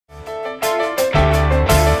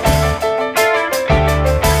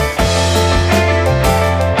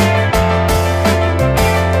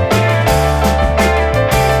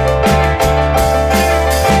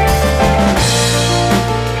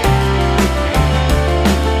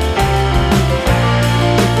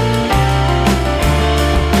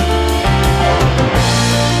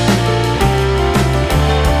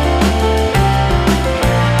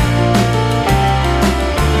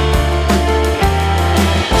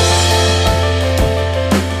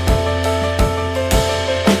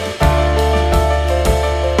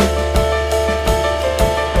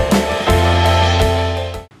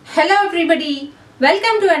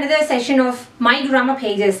Welcome to another session of My Grammar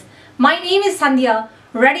Pages. My name is Sandhya,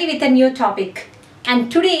 ready with a new topic.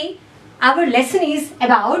 And today our lesson is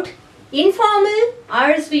about informal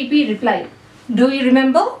RSVP reply. Do you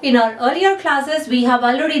remember in our earlier classes we have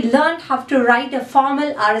already learned how to write a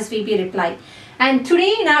formal RSVP reply. And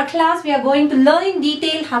today in our class we are going to learn in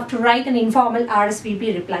detail how to write an informal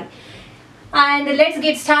RSVP reply. And let's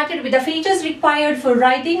get started with the features required for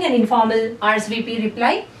writing an informal RSVP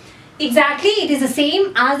reply. Exactly, it is the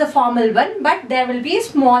same as the formal one, but there will be a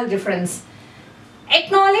small difference.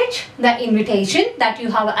 Acknowledge the invitation that you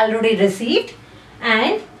have already received,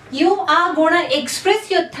 and you are gonna express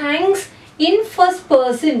your thanks in first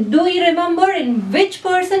person. Do you remember in which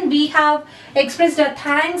person we have expressed our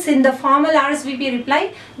thanks in the formal RSVP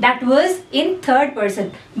reply? That was in third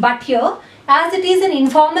person. But here, as it is an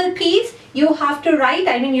informal piece, you have to write,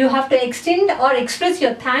 you have to extend or express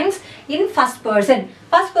your thanks in first person.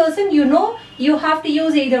 First person, you have to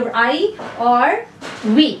use either I or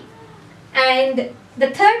we. And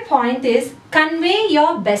the third point is convey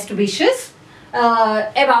your best wishes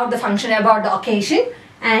about the function, about the occasion,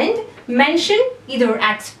 and mention either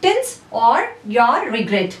acceptance or your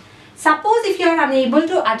regret. Suppose if you are unable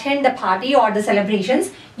to attend the party or the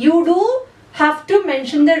celebrations, you do have to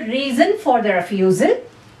mention the reason for the refusal.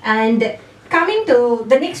 And coming to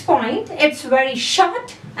the next point, it's very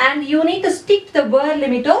short and you need to stick to the word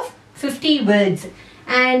limit of 50 words.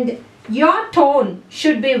 And your tone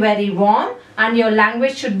should be very warm and your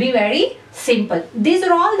language should be very simple. These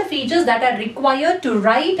are all the features that are required to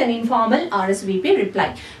write an informal RSVP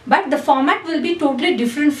reply. But the format will be totally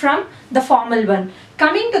different from the formal one.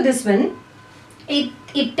 Coming to this one, it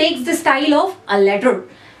takes the style of a letter.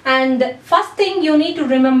 And first thing you need to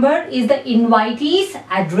remember is the invitee's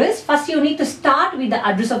address. First you need to start with the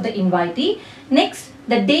address of the invitee. Next,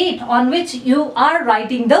 the date on which you are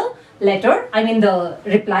writing the letter, the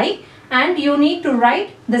reply. And you need to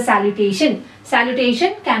write the salutation.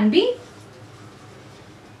 Salutation can be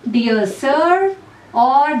Dear Sir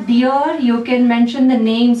or Dear, you can mention the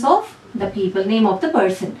names of the people, name of the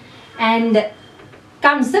person. And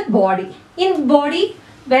comes the body. In body,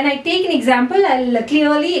 when I take an example, I'll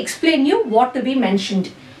clearly explain you what to be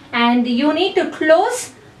mentioned. And you need to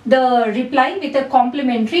close the reply with a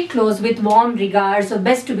complimentary close with warm regards or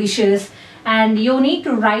best wishes. And you need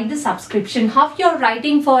to write the subscription. How you're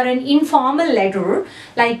writing for an informal letter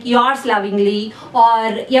like yours lovingly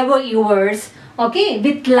or ever yours, okay,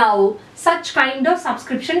 with love. Such kind of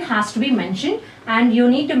subscription has to be mentioned, and you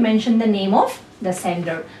need to mention the name of the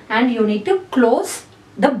sender, and you need to close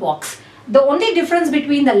the box. The only difference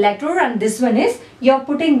between the letter and this one is you're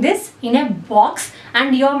putting this in a box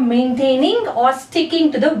and you're maintaining or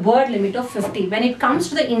sticking to the word limit of 50. When it comes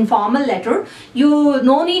to the informal letter, you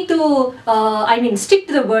no need to stick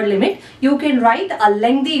to the word limit. You can write a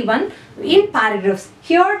lengthy one in paragraphs.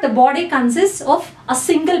 Here the body consists of a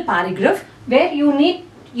single paragraph where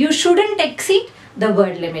you shouldn't exceed the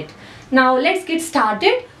word limit. Now let's get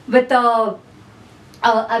started with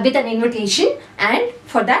an invitation, and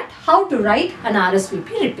for that how to write an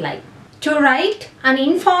RSVP reply. To write an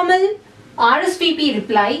informal RSVP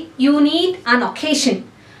reply, you need an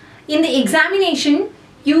occasion. In the examination,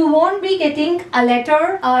 you won't be getting a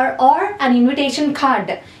letter or an invitation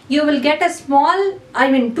card. You will get a small,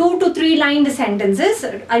 2 to 3 lined sentences,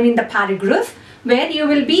 the paragraph, where you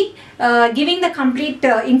will be giving the complete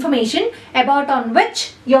information about on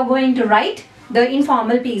which you're going to write the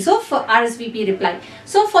informal piece of RSVP reply.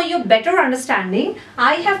 So for your better understanding,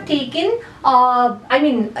 I have taken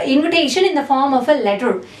invitation in the form of a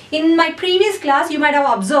letter. In my previous class, you might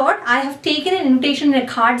have observed, I have taken an invitation in a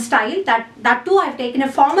card style. That too, I have taken a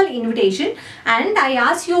formal invitation, and I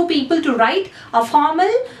asked you people to write a formal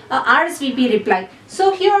RSVP reply.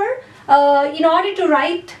 So here, in order to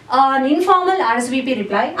write an informal RSVP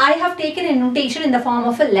reply, I have taken an invitation in the form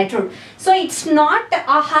of a letter. So it's not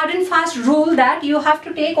a hard and fast rule that you have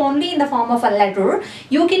to take only in the form of a letter.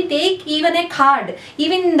 You can take even a card.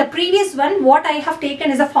 Even in the previous one, what I have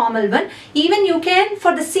taken is a formal one. Even you can,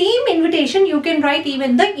 for the same invitation, you can write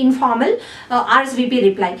even the informal RSVP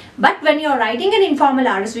reply. But when you are writing an informal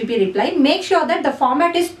RSVP reply, make sure that the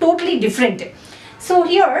format is totally different. So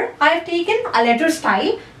here I have taken a letter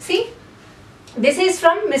style. See, this is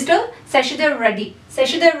from Mr. Seshadhar Reddy.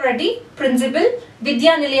 Seshadhar Reddy, Principal,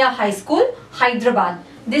 Vidyanilaya High School, Hyderabad.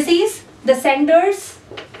 This is the sender's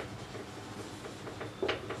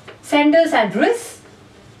address.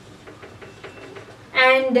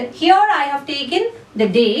 And here I have taken the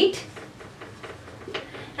date.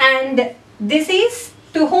 And this is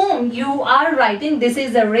to whom you are writing. This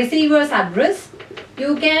is the receiver's address.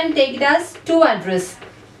 You can take it as to address.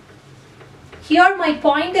 here my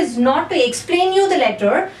point is not to explain you the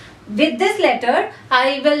letter. With this letter,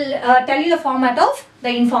 I will tell you the format of the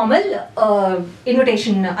informal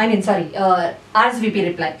RSVP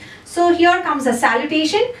reply. So here comes the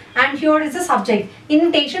salutation and here is the subject,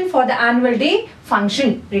 invitation for the annual day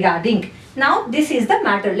function regarding. Now this is the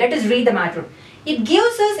matter. Let us read the matter. It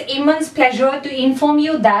gives us immense pleasure to inform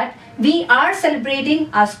you that we are celebrating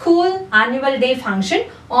a school annual day function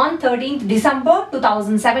on 13th December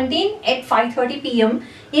 2017 at 5:30 p.m.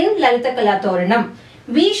 in Lalita Kalatoranam.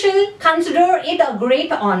 We shall consider it a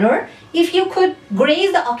great honor if you could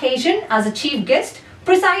grace the occasion as a chief guest,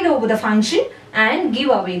 preside over the function and give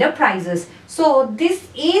away the prizes. So this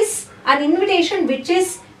is an invitation which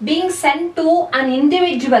is being sent to an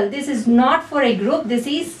individual. This is not for a group, this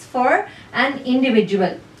is for an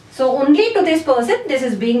individual. So only to this person this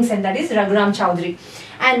is being sent, that is Raghuram Chaudhary.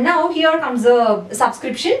 And now here comes the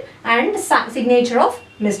subscription and signature of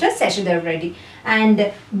Mr. Seshadhar Reddy.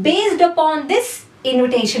 And based upon this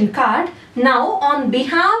invitation card, now on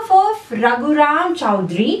behalf of Raghuram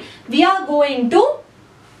Chaudhary, we are going to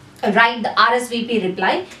write the RSVP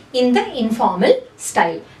reply in the informal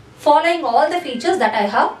style, following all the features that I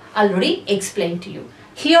have already explained to you.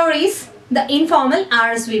 Here is the informal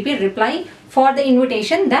RSVP reply for the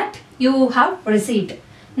invitation that you have received.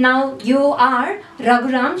 Now you are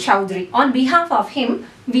Raghuram Chaudhary. On behalf of him,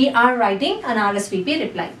 we are writing an RSVP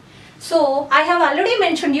reply. So I have already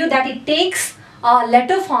mentioned you that it takes a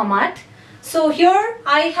letter format. So here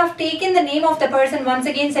I have taken the name of the person once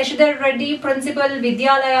again, Seshadhar Reddy, Principal,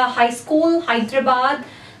 Vidyalaya High School, Hyderabad.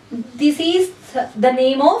 This is the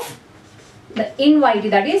name of the invitee,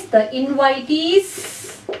 that is the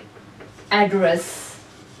invitee's address.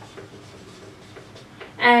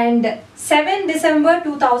 And 7 December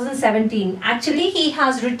 2017, actually he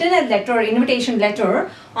has written a letter, invitation letter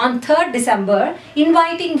on 3rd December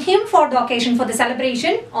inviting him for the occasion, for the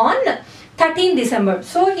celebration on 13th December.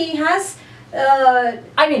 So he has,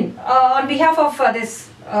 on behalf of this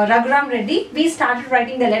Raghuram Reddy, we started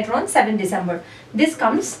writing the letter on 7 December. This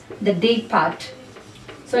comes the date part.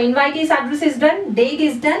 So invitee's address is done, date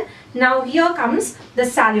is done. Now here comes the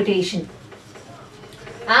salutation.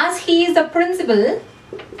 As he is the principal,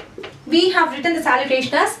 we have written the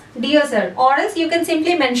salutation as Dear Sir, or else you can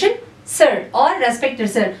simply mention Sir or Respected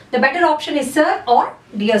Sir. The better option is Sir or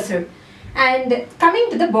Dear Sir. And coming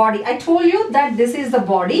to the body, I told you that this is the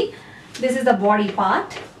body. This is the body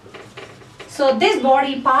part. So this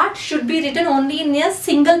body part should be written only in a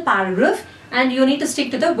single paragraph and you need to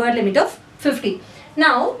stick to the word limit of 50.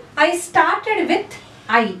 Now I started with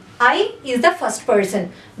I. I is the first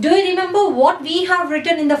person. Do you remember what we have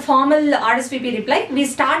written in the formal RSVP reply? We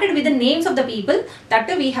started with the names of the people, that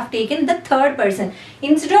too we have taken the third person.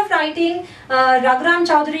 Instead of writing Raghuram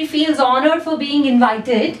Chaudhary feels honored for being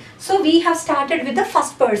invited, so we have started with the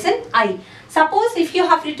first person I. Suppose if you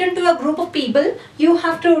have written to a group of people, you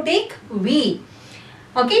have to take we.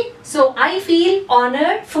 Okay, so I feel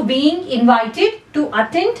honored for being invited to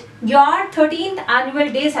attend your 13th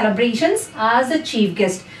annual day celebrations as a chief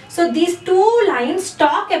guest. So these two lines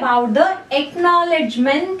talk about the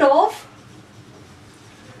acknowledgement of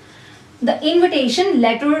the invitation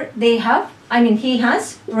letter they have, he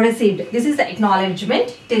has received. This is the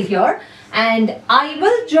acknowledgement till here. And I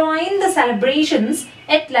will join the celebrations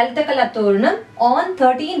at Lalita Kalatoranam on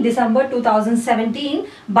 13 December 2017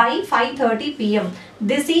 by 5:30 p.m.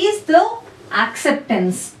 This is the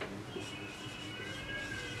acceptance.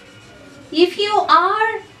 If you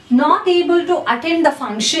are not able to attend the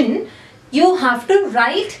function, you have to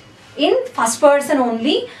write in first person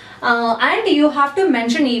only and you have to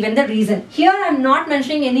mention even the reason. Here I am not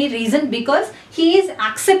mentioning any reason because he is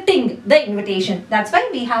accepting the invitation. That's why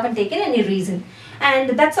we haven't taken any reason.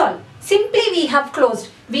 And that's all. Simply we have closed.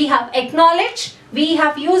 We have acknowledged. We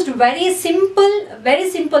have used very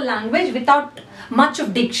simple language without much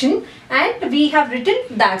of diction, and we have written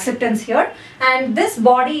the acceptance here, and this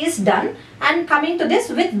body is done. And coming to this,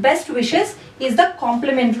 with best wishes is the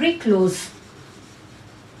complimentary close.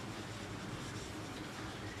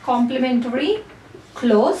 Complimentary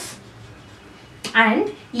close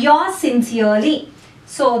and yours sincerely.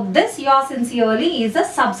 So this yours sincerely is a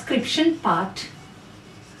subscription part.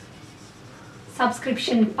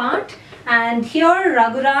 Subscription part, and here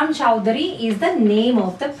Raghuram Chaudhary is the name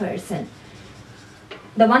of the person,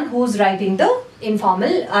 the one who's writing the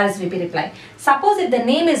informal RSVP reply. Suppose if the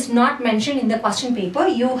name is not mentioned in the question paper,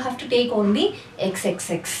 you have to take only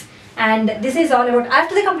XXX. And this is all about,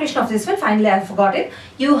 after the completion of this one, finally I forgot it,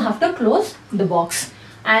 you have to close the box.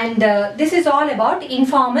 And this is all about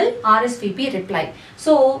informal RSVP reply.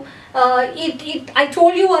 So I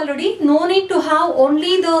told you already, no need to have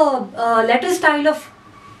only the letter style of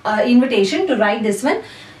invitation to write this one.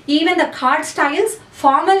 Even the card styles,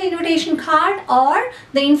 formal invitation card or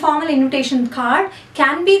the informal invitation card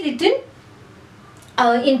can be written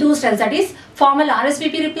in two styles, that is formal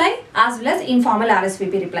RSVP reply as well as informal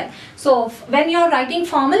RSVP reply. So when you are writing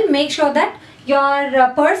formal, make sure that your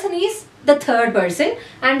person is the third person,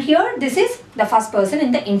 and here this is the first person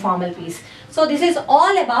in the informal piece. So this is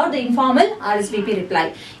all about the informal RSVP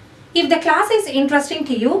reply. If the class is interesting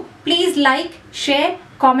to you, please like, share,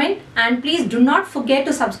 comment, and please do not forget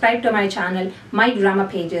to subscribe to my channel, My Grammar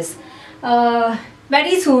Pages.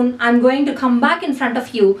 Very soon I'm going to come back in front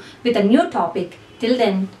of you with a new topic. Till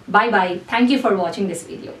then, bye bye. Thank you for watching this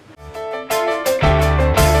video.